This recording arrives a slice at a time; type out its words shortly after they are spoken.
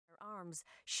arms,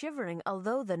 shivering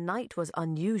although the night was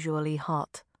unusually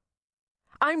hot.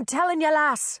 "I'm telling you,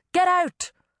 lass, get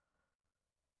out!"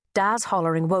 Da's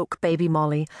hollering woke baby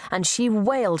Molly, and she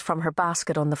wailed from her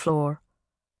basket on the floor.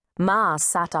 Ma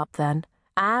sat up then,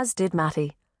 as did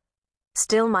Matty.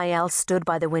 Still Maëlle stood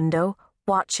by the window,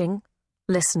 watching,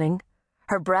 listening,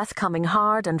 her breath coming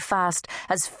hard and fast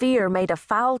as fear made a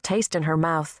foul taste in her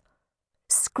mouth.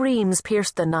 Screams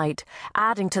pierced the night,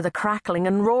 adding to the crackling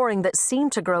and roaring that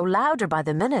seemed to grow louder by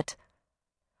the minute.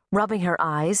 Rubbing her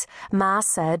eyes, Ma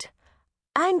said,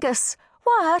 "Angus,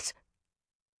 what?"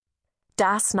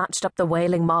 Da snatched up the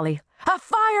wailing Molly. "A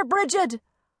fire, Bridget!"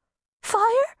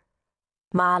 "Fire?"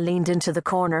 Ma leaned into the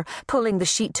corner, pulling the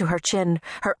sheet to her chin.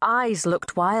 Her eyes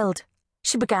looked wild.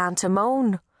 She began to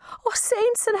moan. "Oh,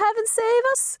 saints in heaven, save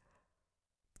us!"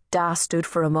 Da stood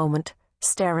for a moment,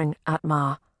 staring at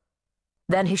Ma.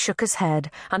 Then he shook his head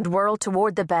and whirled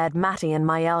toward the bed Matty and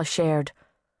Maëlle shared.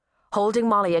 Holding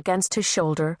Molly against his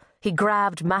shoulder, he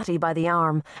grabbed Matty by the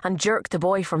arm and jerked the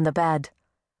boy from the bed.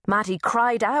 Matty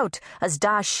cried out as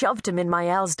Da shoved him in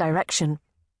Maëlle's direction.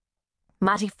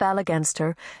 Matty fell against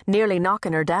her, nearly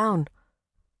knocking her down.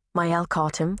 Maëlle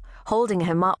caught him, holding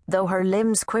him up though her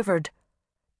limbs quivered.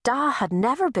 Da had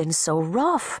never been so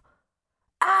rough.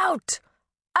 "Out!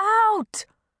 Out!"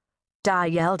 Da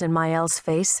yelled in Maëlle's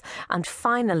face, and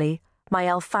finally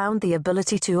Maëlle found the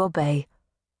ability to obey.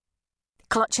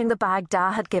 Clutching the bag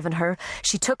Da had given her,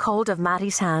 she took hold of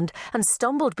Matty's hand and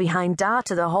stumbled behind Da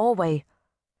to the hallway.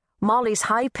 Molly's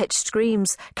high-pitched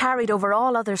screams carried over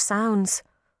all other sounds.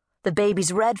 The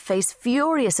baby's red face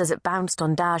furious as it bounced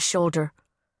on Da's shoulder.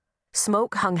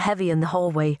 Smoke hung heavy in the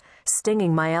hallway,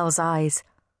 stinging Maëlle's eyes.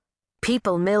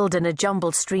 People milled in a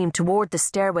jumbled stream toward the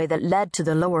stairway that led to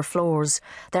the lower floors,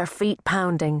 their feet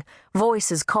pounding,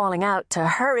 voices calling out to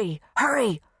hurry,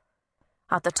 hurry.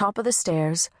 At the top of the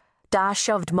stairs, Da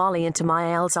shoved Molly into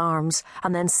Maëlle's arms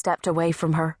and then stepped away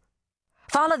from her.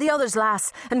 "Follow the others,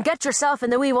 lass, and get yourself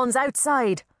and the wee ones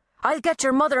outside. I'll get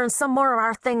your mother and some more of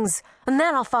our things, and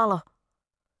then I'll follow.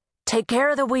 Take care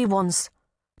of the wee ones.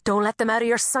 Don't let them out of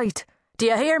your sight. Do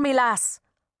you hear me, lass?"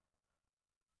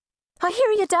 "I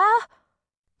hear you, Da,"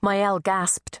 Maëlle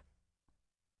gasped.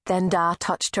 Then Da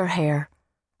touched her hair,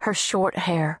 her short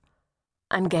hair,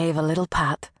 and gave a little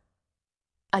pat.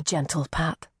 A gentle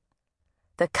pat.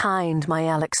 The kind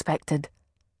Maëlle expected.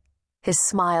 His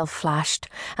smile flashed,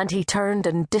 and he turned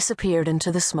and disappeared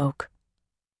into the smoke.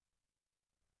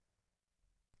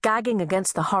 Gagging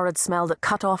against the horrid smell that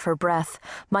cut off her breath,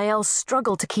 Maëlle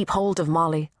struggled to keep hold of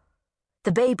Molly.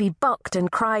 The baby bucked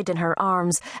and cried in her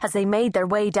arms as they made their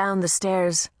way down the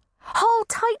stairs. "Hold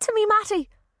tight to me, Matty!"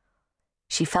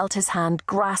 She felt his hand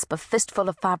grasp a fistful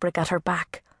of fabric at her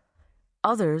back.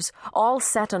 Others, all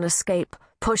set on escape,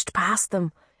 pushed past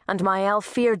them, and Maëlle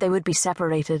feared they would be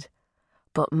separated.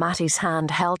 But Matty's hand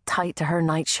held tight to her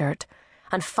nightshirt,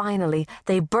 and finally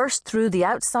they burst through the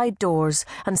outside doors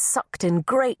and sucked in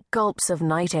great gulps of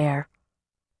night air.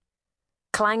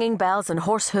 Clanging bells and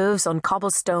horse hooves on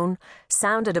cobblestone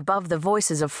sounded above the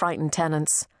voices of frightened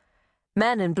tenants.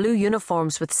 Men in blue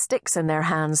uniforms with sticks in their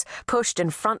hands pushed in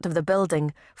front of the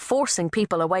building, forcing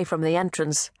people away from the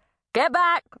entrance. Get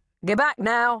back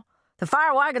now! The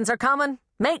fire wagons are coming!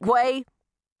 Make way!"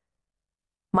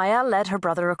 Maëlle led her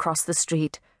brother across the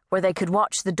street, where they could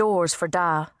watch the doors for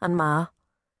Da and Ma.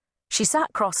 She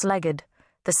sat cross-legged,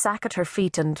 the sack at her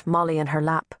feet and Molly in her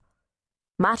lap.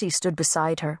 Matty stood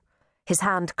beside her, his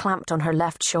hand clamped on her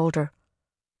left shoulder.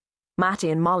 Matty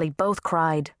and Molly both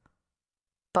cried.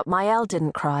 But Maëlle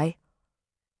didn't cry.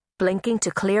 Blinking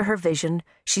to clear her vision,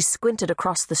 she squinted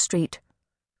across the street.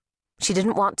 She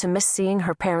didn't want to miss seeing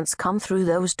her parents come through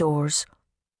those doors.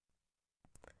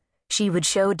 She would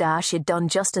show Da she'd done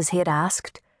just as he had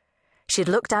asked. She'd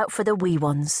looked out for the wee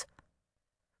ones.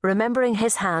 Remembering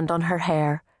his hand on her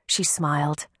hair, she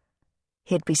smiled.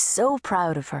 He'd be so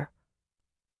proud of her.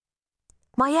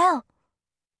 "Maëlle!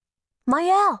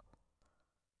 Maëlle!"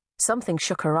 Something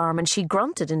shook her arm and she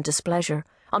grunted in displeasure,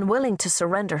 unwilling to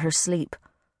surrender her sleep.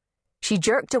 She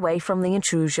jerked away from the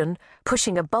intrusion,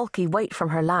 pushing a bulky weight from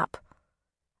her lap.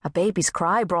 A baby's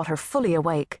cry brought her fully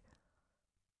awake.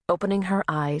 Opening her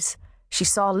eyes, she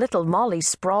saw little Molly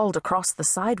sprawled across the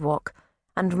sidewalk,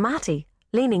 and Matty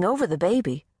leaning over the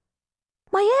baby.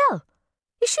 "Maëlle,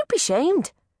 you should be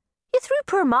shamed. You threw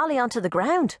poor Molly onto the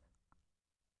ground."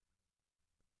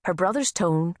 Her brother's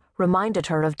tone reminded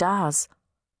her of Da's.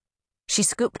 She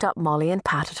scooped up Molly and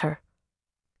patted her.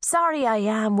 "Sorry I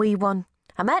am, wee one.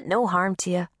 I meant no harm to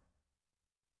you."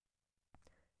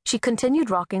 She continued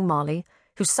rocking Molly,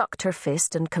 who sucked her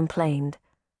fist and complained.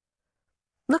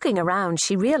 Looking around,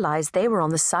 she realized they were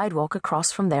on the sidewalk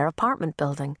across from their apartment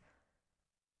building.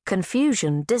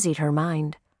 Confusion dizzied her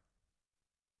mind.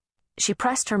 She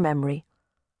pressed her memory.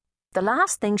 The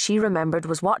last thing she remembered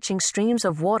was watching streams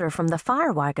of water from the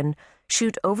fire wagon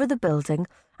shoot over the building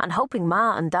and hoping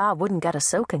Ma and Da wouldn't get a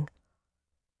soaking.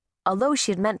 Although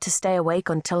she had meant to stay awake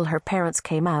until her parents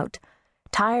came out,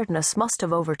 tiredness must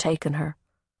have overtaken her.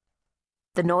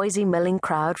 The noisy milling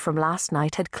crowd from last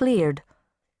night had cleared,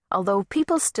 although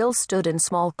people still stood in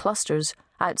small clusters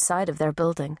outside of their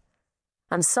building,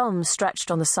 and some stretched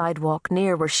on the sidewalk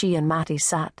near where she and Matty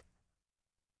sat.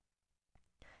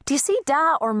 "Do you see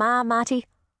Da or Ma, Matty?"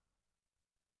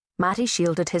 Matty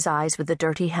shielded his eyes with a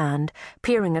dirty hand,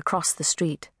 peering across the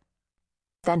street.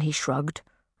 Then he shrugged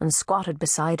and squatted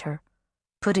beside her,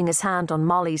 putting his hand on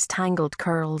Molly's tangled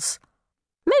curls.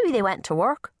 "Maybe they went to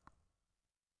work."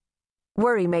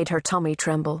 Worry made her tummy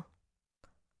tremble.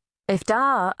 If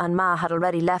Da and Ma had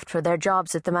already left for their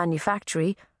jobs at the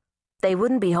manufactory, they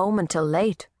wouldn't be home until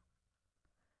late.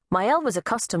 Maëlle was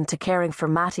accustomed to caring for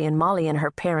Matty and Molly in her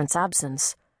parents'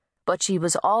 absence, but she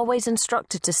was always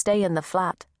instructed to stay in the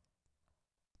flat.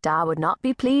 Da would not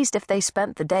be pleased if they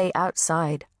spent the day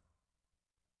outside.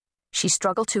 She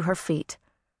struggled to her feet,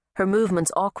 her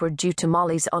movements awkward due to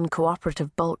Molly's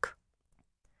uncooperative bulk.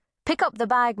 "Pick up the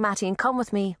bag, Matty, and come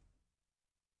with me."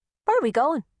 "Where are we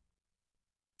going?"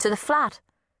 "To the flat.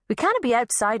 We can't be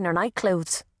outside in our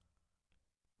nightclothes."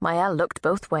 Maëlle looked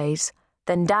both ways,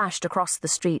 then dashed across the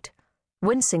street,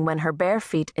 wincing when her bare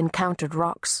feet encountered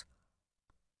rocks.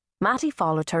 Matty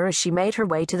followed her as she made her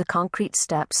way to the concrete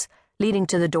steps leading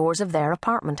to the doors of their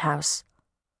apartment house.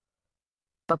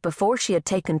 But before she had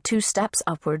taken 2 steps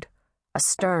upward, a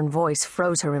stern voice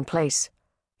froze her in place.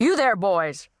 "You there,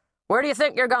 boys! Where do you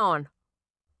think you're going?"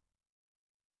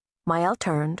 Maëlle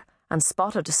turned and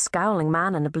spotted a scowling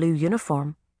man in a blue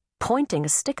uniform, pointing a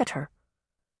stick at her.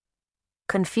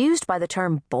 Confused by the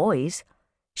term boys,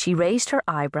 she raised her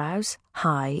eyebrows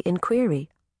high in query.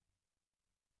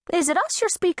 "Is it us you're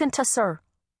speaking to, sir?"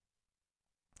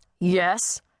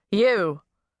 "Yes, you."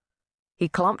 He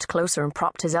clumped closer and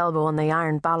propped his elbow on the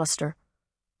iron baluster.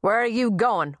 "Where are you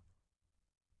going?"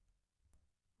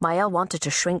 Maëlle wanted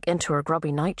to shrink into her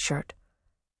grubby nightshirt.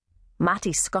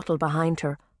 Matty scuttled behind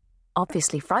her,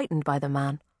 obviously frightened by the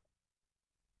man.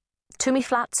 "To me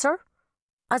flat, sir,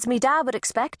 as me dad would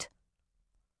expect."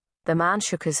 The man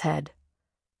shook his head.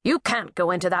 "You can't go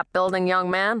into that building,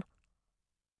 young man."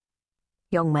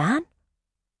 "Young man?"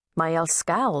 Maëlle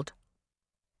scowled,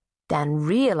 then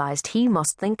realized he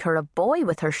must think her a boy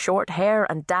with her short hair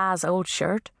and Da's old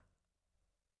shirt.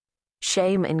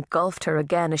 Shame engulfed her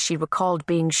again as she recalled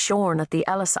being shorn at the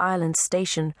Ellis Island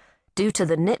station due to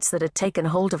the knits that had taken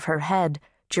hold of her head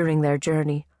during their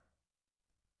journey.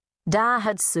 Da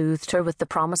had soothed her with the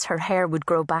promise her hair would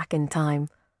grow back in time.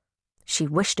 She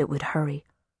wished it would hurry.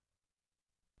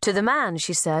 To the man,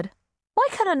 she said, "Why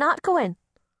can I not go in?"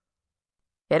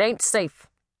 "It ain't safe.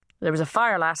 There was a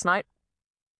fire last night."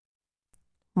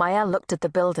 Maëlle looked at the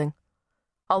building.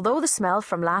 Although the smell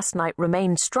from last night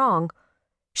remained strong,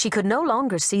 she could no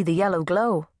longer see the yellow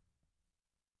glow.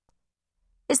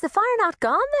 "Is the fire not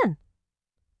gone, then?"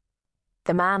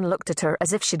 The man looked at her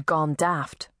as if she'd gone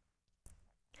daft.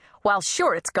 "Well,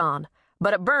 sure it's gone,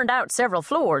 but it burned out several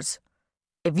floors.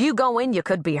 If you go in, you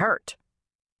could be hurt."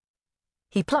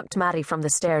 He plucked Matty from the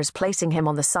stairs, placing him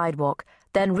on the sidewalk,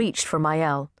 then reached for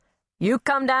Maëlle. "You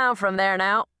come down from there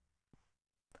now."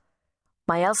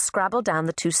 Maëlle scrabbled down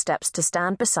the 2 steps to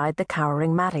stand beside the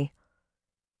cowering Matty.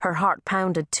 Her heart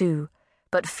pounded too,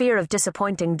 but fear of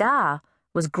disappointing Da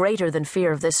was greater than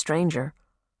fear of this stranger.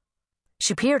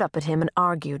 She peered up at him and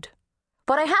argued.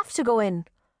 "But I have to go in.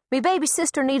 Me baby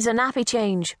sister needs a nappy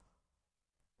change."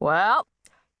 "Well,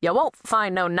 you won't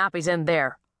find no nappies in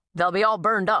there. They'll be all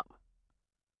burned up."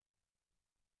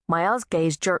 Maëlle's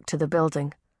gaze jerked to the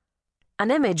building. An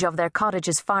image of their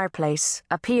cottage's fireplace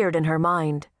appeared in her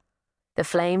mind, the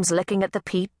flames licking at the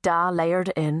peat Da layered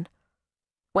in.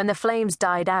 When the flames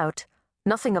died out,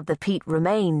 nothing of the peat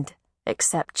remained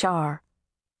except char.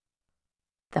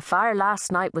 The fire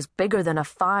last night was bigger than a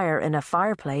fire in a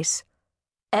fireplace.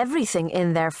 Everything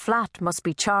in their flat must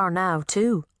be char now,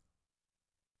 too.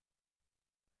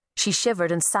 She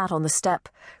shivered and sat on the step,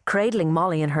 cradling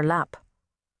Molly in her lap.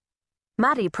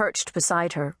 Matty perched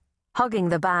beside her, hugging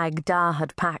the bag Da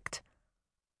had packed.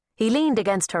 He leaned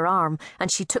against her arm, and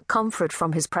she took comfort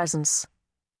from his presence.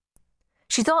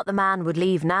 She thought the man would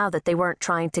leave now that they weren't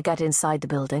trying to get inside the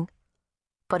building,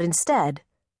 but instead,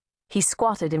 he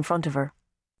squatted in front of her.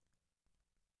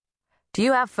 "Do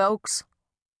you have folks?"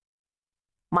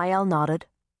 Maëlle nodded.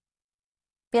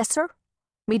 "Yes, sir.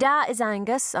 Me da is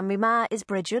Angus, and me ma is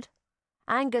Bridget.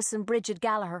 Angus and Bridget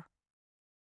Gallagher."